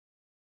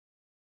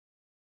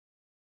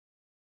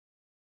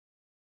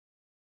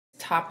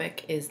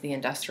topic is the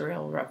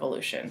Industrial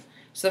Revolution.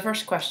 So the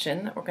first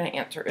question that we're going to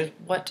answer is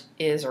what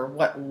is or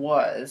what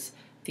was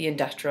the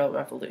Industrial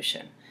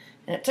Revolution?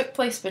 And it took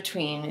place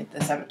between the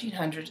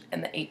 1700s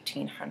and the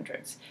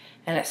 1800s,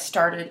 and it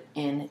started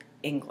in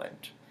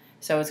England.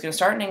 So it's going to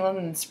start in England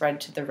and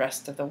spread to the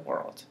rest of the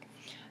world.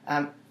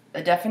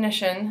 The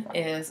definition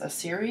is a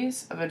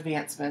series of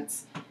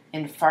advancements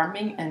in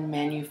farming and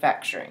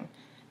manufacturing.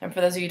 And for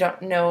those of you who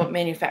don't know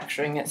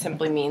manufacturing, it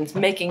simply means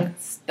making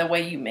the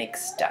way you make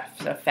stuff.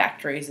 So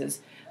factories is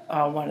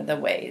one of the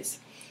ways.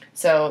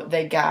 So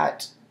they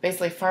got,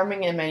 basically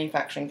farming and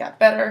manufacturing got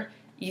better,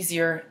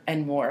 easier,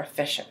 and more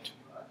efficient.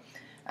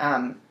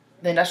 The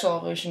Industrial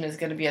Revolution is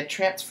going to be a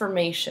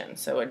transformation,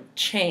 so a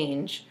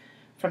change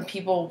from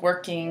people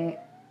working,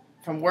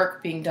 from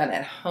work being done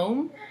at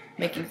home,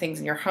 making things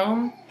in your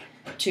home,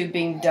 to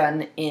being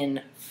done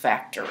in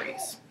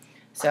factories.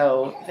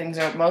 So things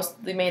are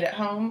mostly made at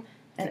home,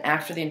 and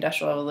after the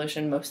Industrial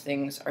Revolution, most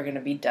things are going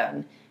to be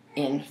done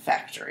in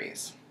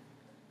factories.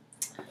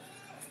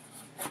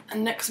 The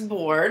next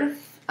board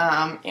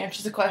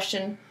answers the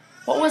question,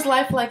 what was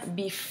life like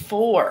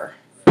before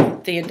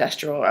the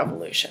Industrial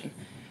Revolution?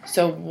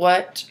 So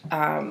what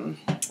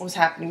was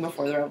happening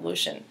before the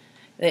revolution,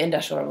 the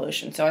Industrial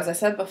Revolution? So as I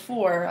said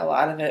before, a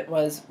lot of it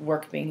was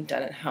work being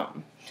done at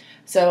home.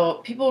 So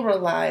people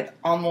relied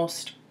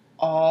almost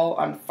all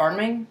on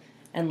farming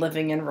and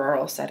living in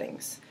rural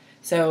settings.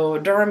 So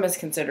Durham is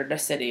considered a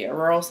city. A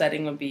rural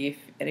setting would be, if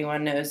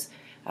anyone knows,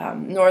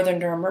 northern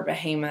Durham or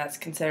Bahama, that's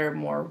considered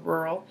more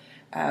rural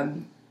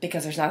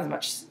because there's not as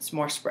much, it's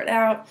more spread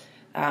out.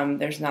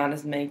 There's not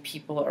as many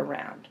people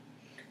around.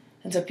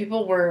 And so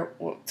people were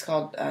what's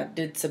called,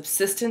 did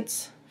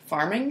subsistence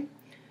farming.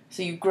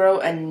 So you grow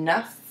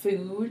enough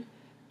food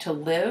to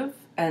live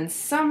and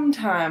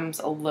sometimes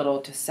a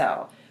little to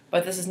sell.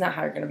 But this is not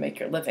how you're going to make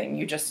your living.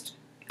 You just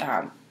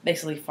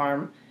basically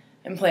farm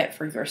and plant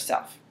for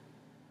yourself.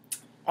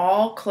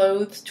 All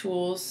clothes,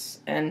 tools,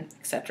 and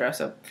etc.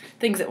 So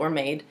things that were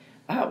made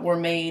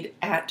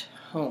at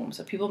home.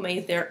 So people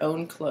made their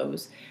own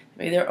clothes,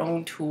 made their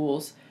own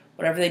tools,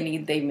 whatever they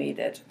need, they made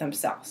it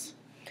themselves.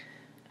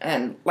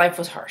 And life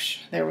was harsh.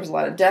 There was a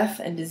lot of death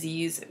and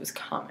disease. It was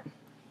common.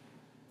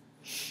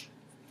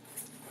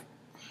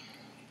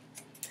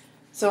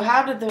 So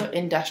how did the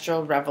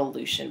Industrial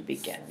Revolution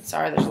begin?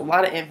 Sorry, there's a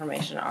lot of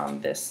information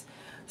on this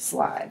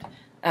slide.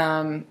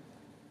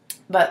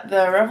 But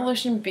the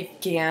revolution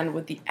began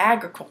with the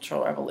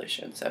agricultural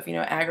revolution. So if you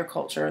know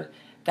agriculture,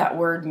 that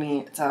word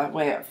means it's a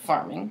way of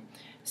farming.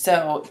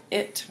 So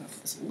it's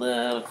a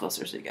little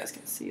closer so you guys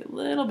can see a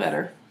little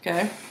better,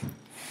 okay?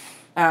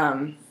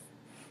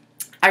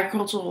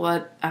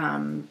 Agricultural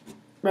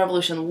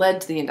revolution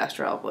led to the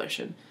Industrial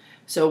Revolution.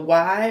 So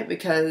why?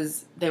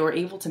 Because they were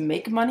able to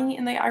make money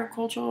in the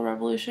agricultural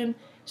revolution,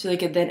 so they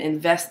could then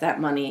invest that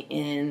money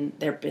in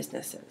their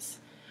businesses.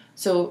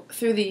 So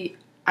through the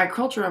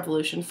agricultural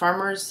revolution,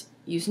 farmers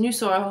used new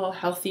soil,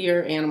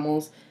 healthier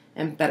animals,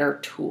 and better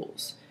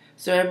tools.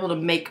 So they're able to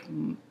make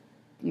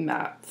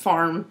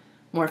farm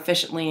more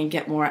efficiently and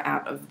get more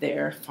out of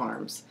their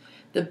farms.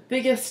 The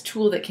biggest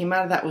tool that came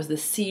out of that was the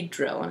seed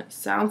drill, and it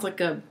sounds like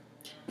a,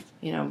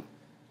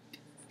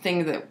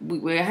 thing that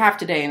we have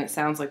today, and it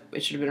sounds like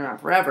it should have been around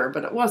forever,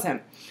 but it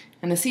wasn't.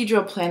 And the seed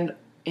drill planted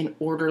in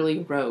orderly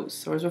rows.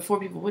 So as before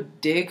people would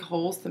dig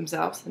holes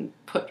themselves and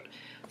put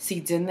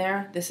seeds in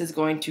there, this is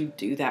going to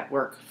do that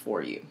work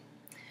for you.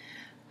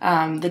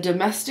 The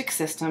domestic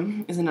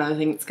system is another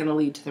thing that's going to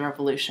lead to the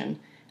revolution.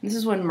 And this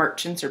is when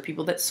merchants, or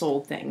people that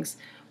sold things,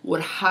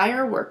 would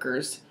hire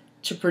workers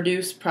to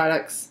produce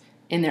products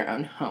in their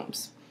own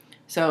homes.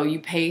 So you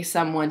pay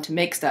someone to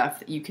make stuff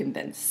that you can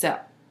then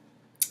sell.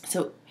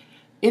 So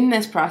in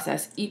this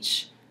process,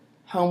 each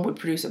home would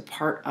produce a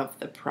part of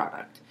the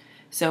product.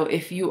 So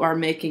if you are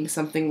making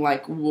something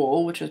like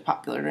wool, which was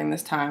popular during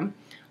this time,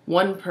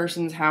 one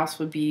person's house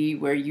would be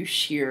where you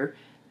shear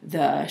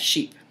the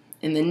sheep.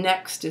 And the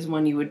next is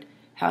when you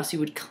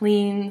would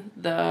clean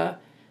the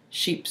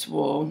sheep's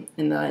wool.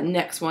 In the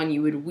next one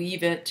you would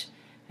weave it,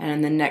 and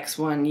in the next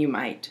one you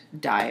might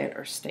dye it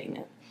or stain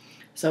it.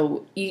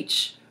 So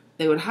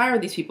they would hire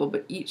these people,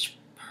 but each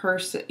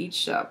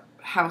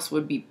house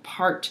would be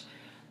part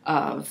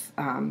of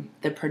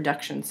the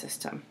production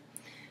system.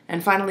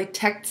 And finally,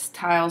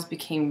 textiles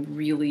became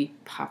really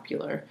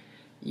popular.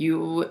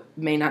 You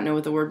may not know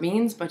what the word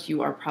means, but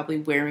you are probably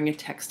wearing a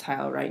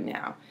textile right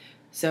now.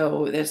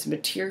 So there's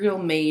material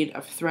made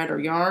of thread or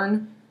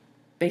yarn.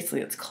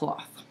 Basically, it's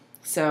cloth.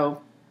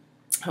 So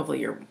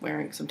hopefully you're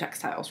wearing some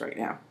textiles right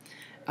now.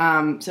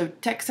 So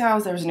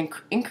textiles, there was an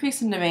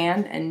increase in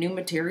demand, and new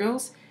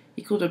materials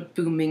equal to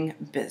booming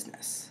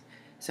business.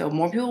 So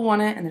more people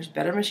want it, and there's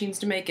better machines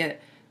to make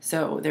it,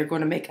 so they're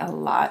going to make a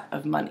lot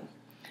of money.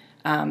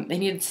 They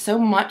needed so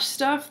much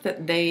stuff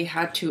that they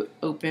had to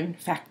open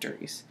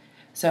factories.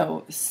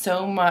 So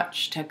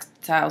much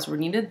textiles were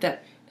needed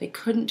that they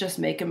couldn't just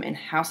make them in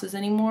houses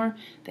anymore.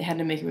 They had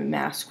to make them in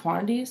mass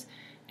quantities,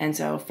 and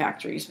so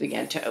factories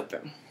began to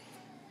open.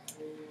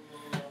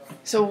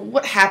 So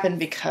what happened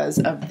because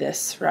of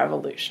this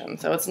revolution?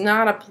 So it's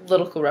not a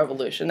political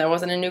revolution. There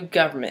wasn't a new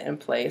government in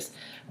place,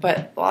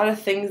 but a lot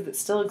of things that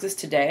still exist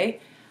today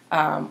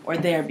were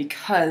there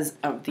because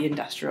of the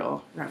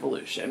Industrial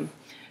Revolution.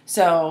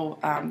 So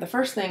the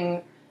first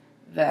thing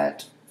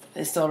that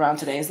is still around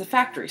today is the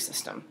factory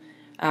system.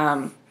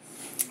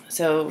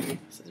 So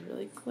this is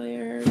really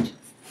cleared.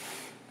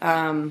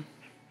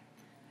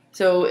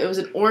 So it was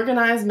an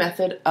organized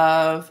method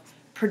of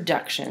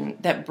production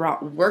that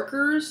brought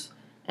workers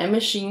and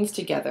machines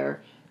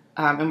together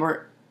and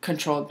were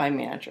controlled by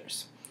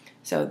managers.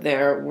 So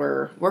there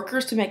were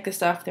workers to make the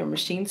stuff, there were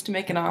machines to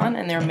make it on,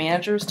 and there were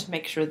managers to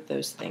make sure that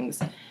those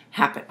things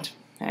happened.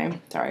 Okay?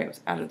 Sorry, I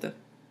was out of the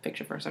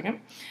picture for a second.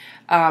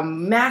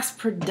 Mass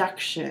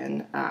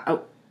production.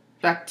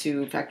 Back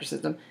to factory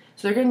system.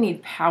 So they're going to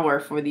need power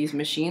for these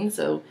machines.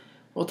 So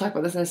we'll talk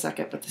about this in a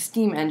second, but the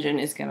steam engine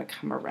is going to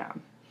come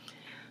around.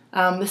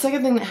 The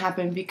second thing that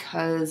happened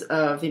because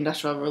of the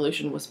Industrial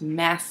Revolution was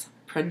mass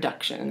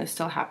production, and this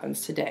still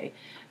happens today.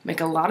 Make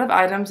a lot of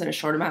items in a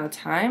short amount of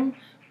time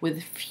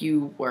with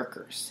few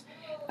workers.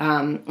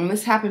 And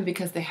this happened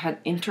because they had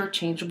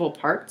interchangeable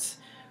parts,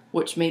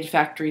 which made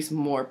factories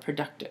more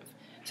productive.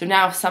 So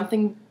now if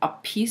a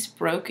piece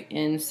broke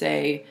in,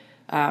 say,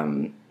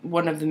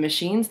 one of the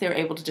machines, they were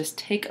able to just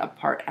take a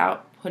part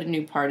out, put a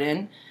new part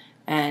in,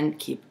 and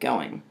keep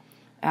going.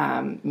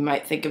 You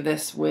might think of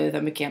this with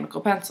a mechanical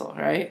pencil,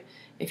 right?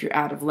 If you're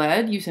out of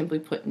lead, you simply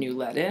put new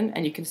lead in,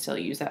 and you can still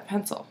use that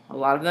pencil. A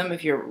lot of them,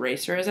 if your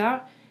eraser is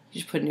out, you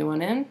just put a new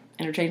one in,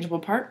 interchangeable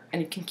part,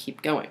 and you can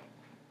keep going.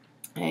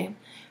 Okay?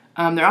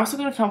 They're also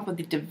going to come up with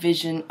the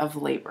division of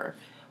labor,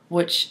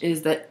 which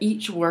is that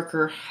each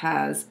worker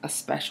has a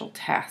special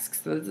task.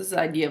 So this is the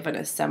idea of an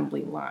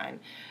assembly line.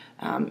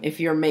 If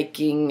you're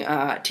making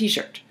a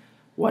t-shirt,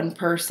 one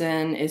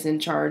person is in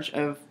charge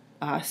of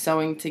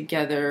sewing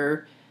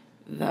together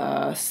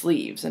the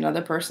sleeves.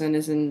 Another person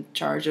is in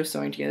charge of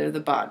sewing together the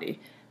body.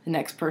 The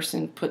next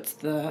person puts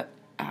the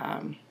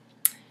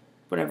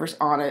whatever's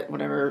on it,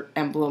 whatever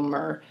emblem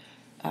or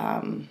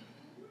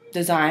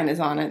design is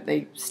on it,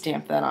 they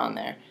stamp that on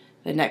there.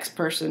 The next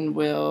person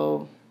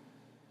will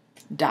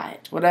dye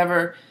it.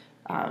 Whatever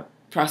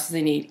process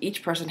they need,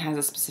 each person has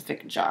a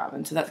specific job,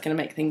 and so that's going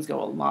to make things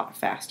go a lot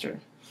faster.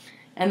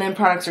 And then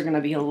products are going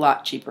to be a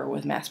lot cheaper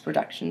with mass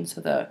production,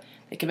 so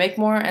they can make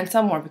more and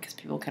sell more because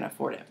people can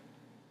afford it.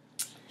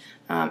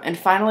 And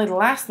finally, the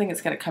last thing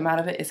that's going to come out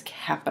of it is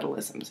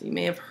capitalism. So you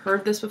may have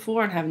heard this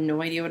before and have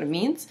no idea what it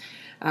means.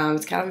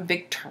 It's kind of a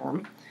big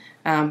term,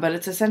 but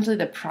it's essentially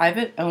the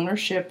private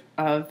ownership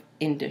of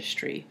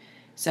industry.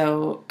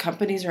 So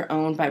companies are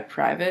owned by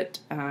private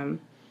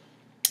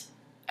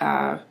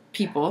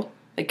people.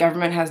 The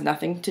government has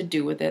nothing to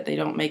do with it. They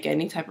don't make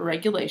any type of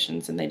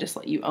regulations, and they just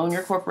let you own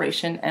your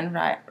corporation and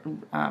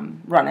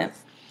run it.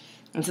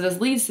 And so this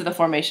leads to the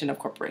formation of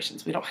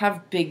corporations. We don't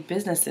have big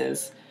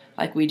businesses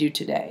like we do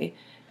today.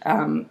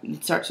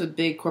 It starts with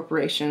big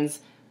corporations,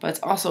 but it's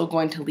also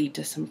going to lead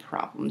to some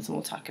problems, and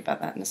we'll talk about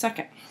that in a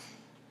second.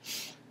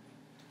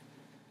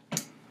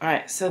 All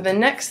right, so the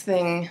next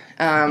thing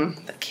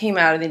that came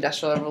out of the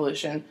Industrial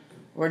Revolution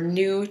were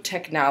new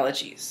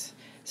technologies.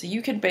 So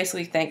you can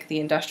basically thank the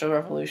Industrial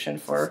Revolution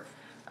for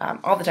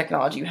all the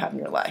technology you have in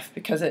your life,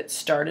 because it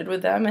started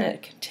with them and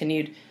it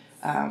continued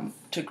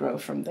to grow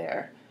from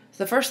there.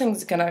 So the first thing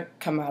that's going to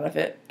come out of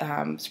it,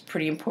 is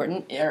pretty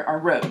important, are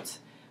roads.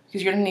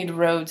 Because you're going to need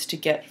roads to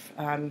get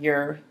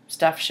your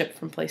stuff shipped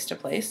from place to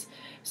place.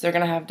 So they're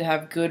going to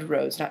have good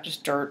roads, not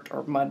just dirt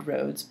or mud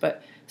roads,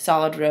 but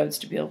solid roads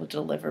to be able to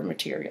deliver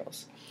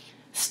materials.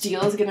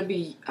 Steel is going to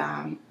be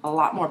a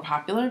lot more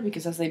popular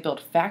because as they build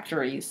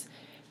factories,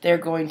 they're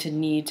going to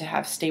need to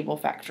have stable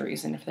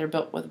factories. And if they're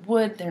built with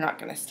wood, they're not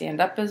going to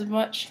stand up as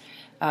much.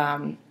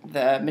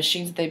 The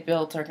machines that they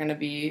built are going to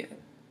be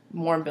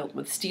more built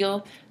with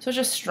steel, so it's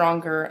just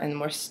stronger and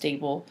more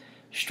stable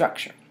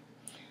structure.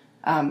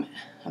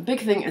 A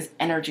big thing is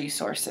energy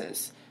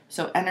sources.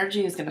 So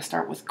energy is going to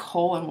start with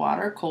coal and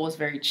water. Coal was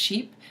very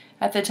cheap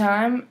at the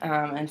time,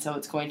 and so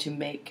it's going to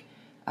make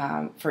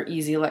for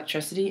easy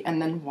electricity,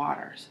 and then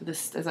water. So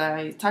this, as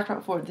I talked about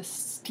before, the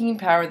steam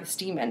power, the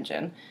steam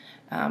engine,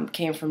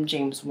 came from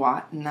James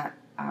Watt, and that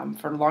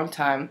for a long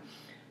time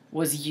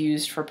was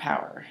used for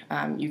power.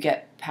 You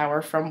get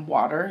power from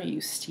water,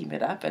 you steam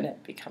it up, and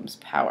it becomes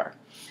power.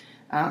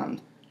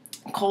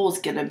 Coal is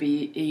going to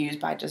be used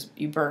by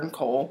you burn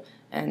coal,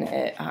 and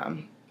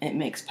it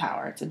makes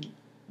power. It's a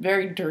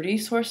very dirty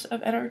source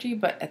of energy,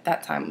 but at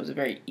that time it was a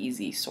very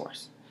easy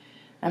source.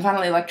 And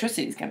finally,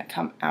 electricity is going to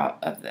come out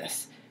of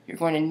this. You're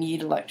going to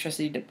need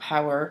electricity to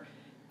power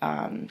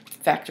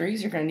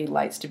factories. You're going to need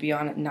lights to be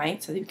on at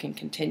night so that you can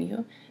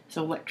continue.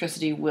 So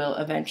electricity will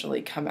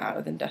eventually come out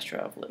of the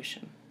Industrial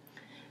Revolution.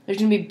 There's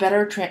going to be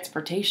better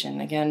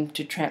transportation, again,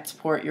 to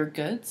transport your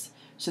goods.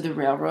 So the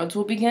railroads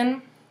will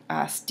begin.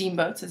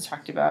 Steamboats, as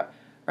talked about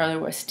earlier,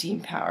 was steam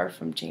power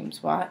from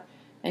James Watt.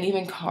 And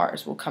even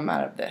cars will come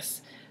out of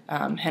this.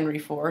 Henry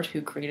Ford,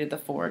 who created the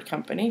Ford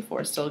Company,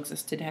 Ford still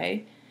exists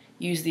today,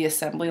 used the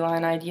assembly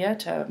line idea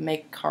to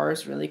make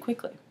cars really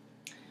quickly.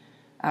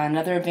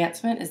 Another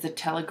advancement is the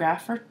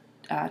telegraph or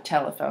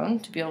telephone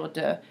to be able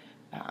to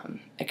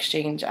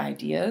exchange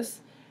ideas.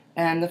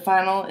 And the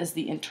final is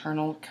the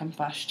internal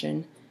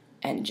combustion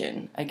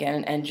engine. Again,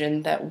 an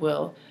engine that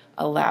will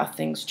allow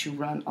things to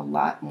run a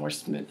lot more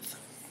smooth.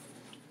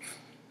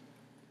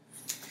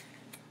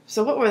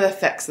 So what were the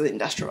effects of the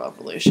Industrial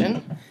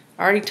Revolution?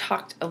 I already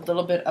talked a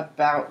little bit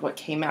about what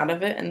came out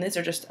of it, and these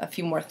are just a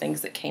few more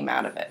things that came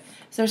out of it.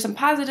 So there's some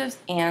positives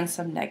and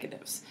some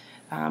negatives,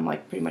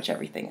 like pretty much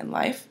everything in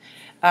life.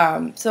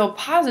 So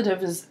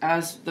positive is,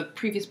 as the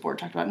previous board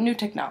talked about, new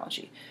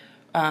technology.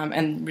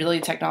 And really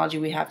the technology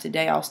we have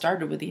today all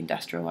started with the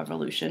Industrial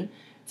Revolution,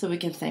 so we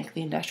can thank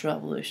the Industrial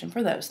Revolution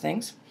for those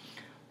things.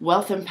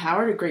 Wealth and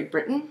power to Great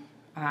Britain,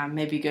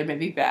 maybe good,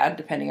 maybe bad,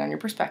 depending on your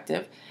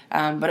perspective,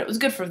 but it was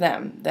good for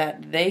them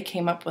that they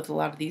came up with a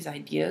lot of these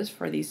ideas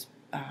for these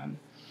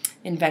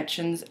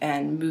inventions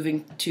and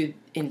moving to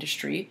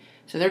industry,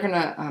 so they're going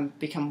to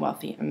become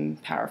wealthy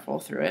and powerful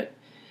through it.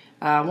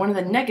 One of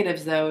the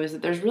negatives, though, is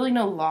that there's really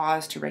no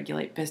laws to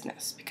regulate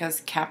business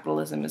because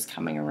capitalism is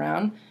coming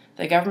around.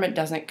 The government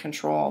doesn't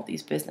control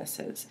these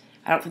businesses.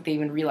 I don't think they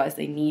even realized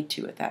they need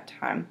to at that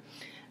time.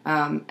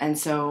 And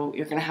so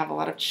you're going to have a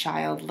lot of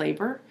child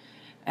labor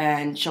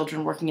and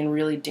children working in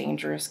really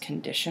dangerous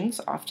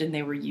conditions. Often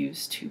they were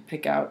used to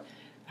pick out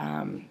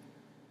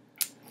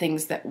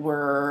things that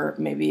were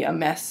maybe a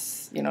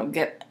mess,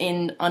 get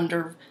in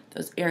under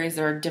those areas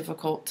that are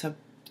difficult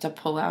to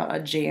pull out a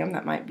jam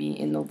that might be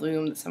in the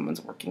loom that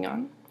someone's working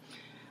on.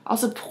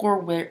 Also poor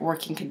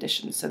working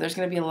conditions. So there's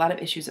going to be a lot of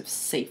issues of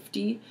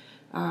safety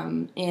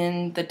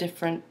in the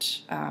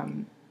different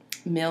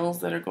mills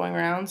that are going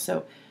around.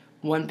 So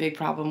one big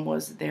problem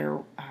was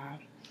the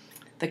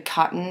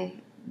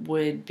cotton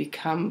would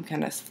become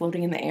kind of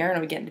floating in the air and it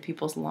would get into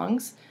people's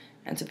lungs,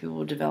 and so people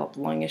would develop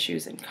lung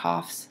issues and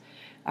coughs.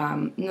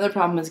 Another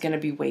problem is going to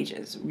be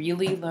wages,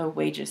 really low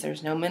wages.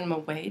 There's no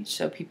minimum wage,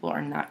 so people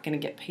are not going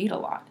to get paid a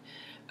lot,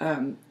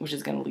 which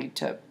is going to lead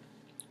to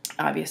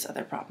obvious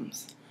other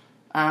problems.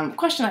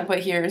 Question I put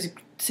here is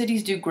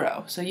cities do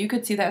grow, so you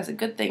could see that as a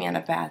good thing and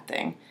a bad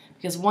thing,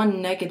 because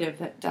one negative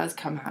that does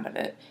come out of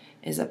it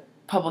is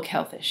public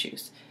health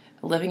issues.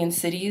 Living in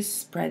cities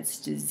spreads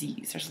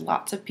disease. There's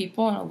lots of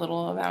people in a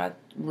little amount of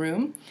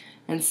room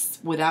and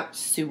without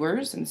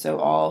sewers, and so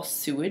all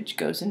sewage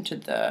goes into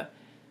the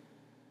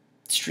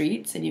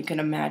streets, and you can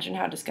imagine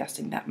how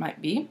disgusting that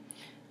might be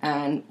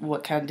and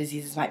what kind of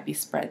diseases might be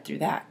spread through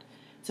that.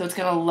 So it's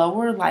going to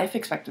lower life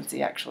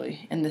expectancy,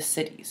 actually, in the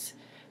cities.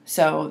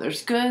 So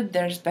there's good,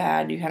 there's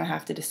bad. You kind of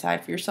have to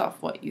decide for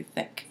yourself what you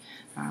think.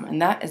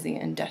 And that is the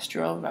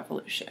Industrial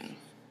Revolution.